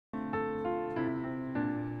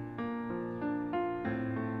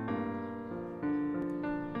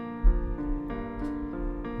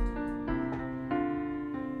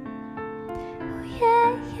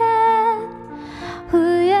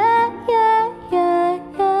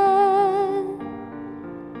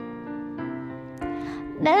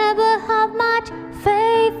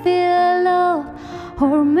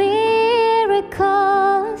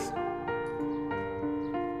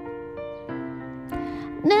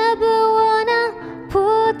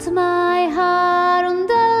put my heart on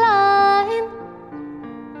the line,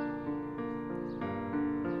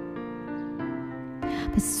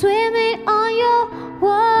 but swimming on your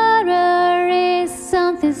water is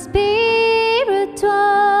something spiritual.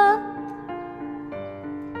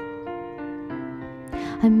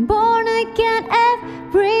 I'm born again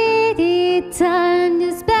every time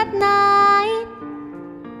this bad night,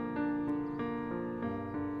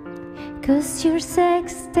 'cause your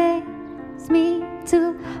sex takes me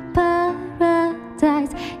to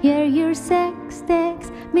paradise. Yeah, your sex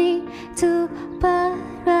takes me to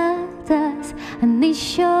paradise, and it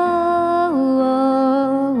shows.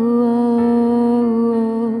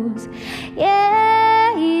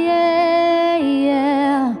 Yeah, yeah,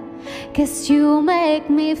 yeah, 'cause you make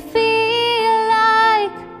me feel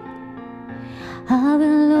like I've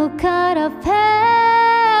been looked out of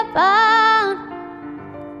heaven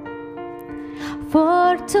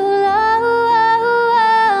for too long,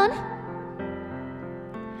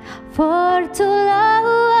 for too long,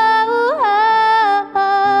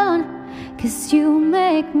 'cause you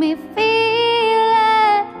make me feel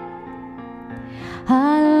like I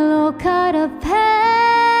look out of heaven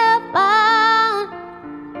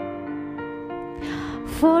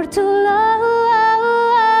for too long,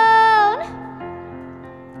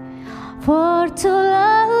 for too long.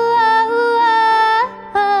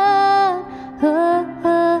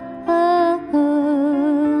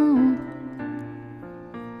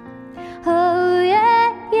 Oh yeah,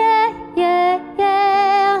 yeah, yeah,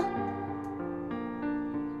 yeah.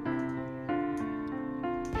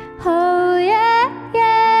 Oh yeah,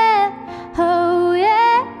 yeah. Oh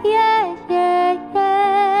yeah, yeah, yeah,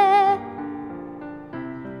 yeah.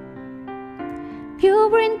 You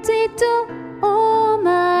bring me to all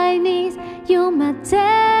my knees, you might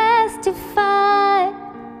testify.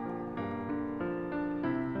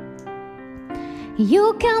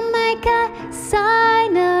 You can make a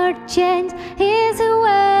sign or change his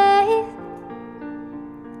way.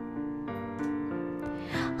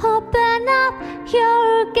 Open up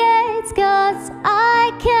your gates, 'cause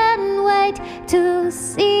I can't wait to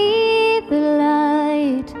see the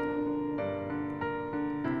light.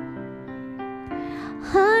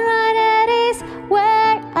 Alright, that is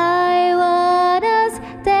where I wanna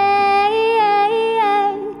stay,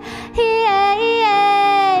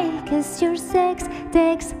 'cause your sex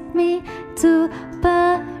takes me to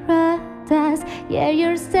paradise. Yeah,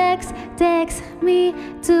 your sex takes me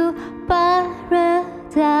to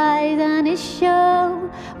paradise, and it shows.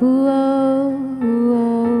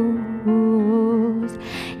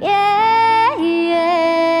 Yeah,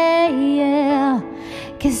 yeah, yeah,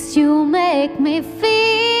 'cause you make me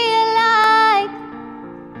feel like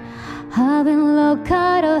I've been locked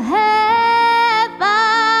out of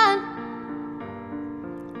heaven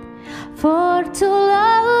for too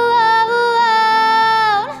long,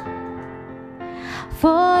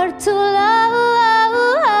 for too long.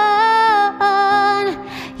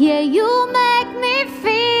 Yeah, you make me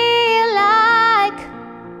feel like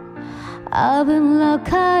I've been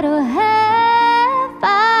locked out of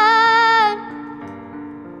heaven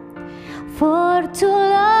for too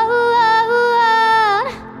long,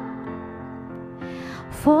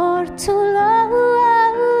 for too long.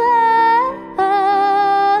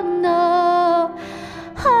 No.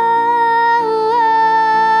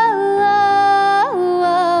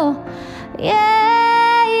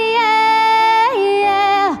 Yeah, yeah,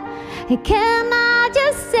 yeah. Can I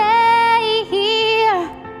just stay here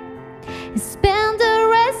and spend the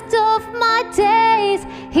rest of my days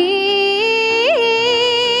here?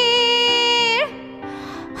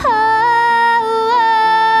 Oh,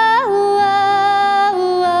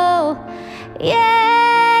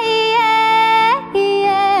 yeah, yeah,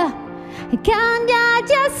 yeah. Can I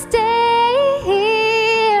just stay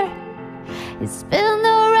here and spend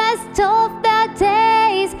the rest of the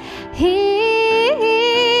days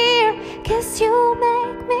here? 'Cause you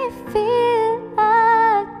make me feel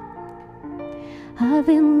like I've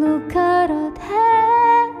been looked out of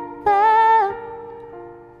heaven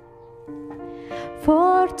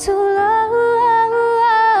for too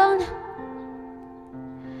long,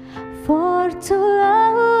 for too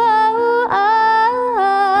long.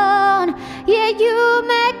 Yeah, you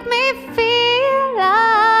make me feel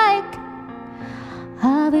like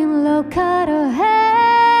I've been locked out of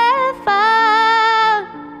heaven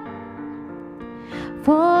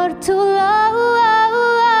for too long.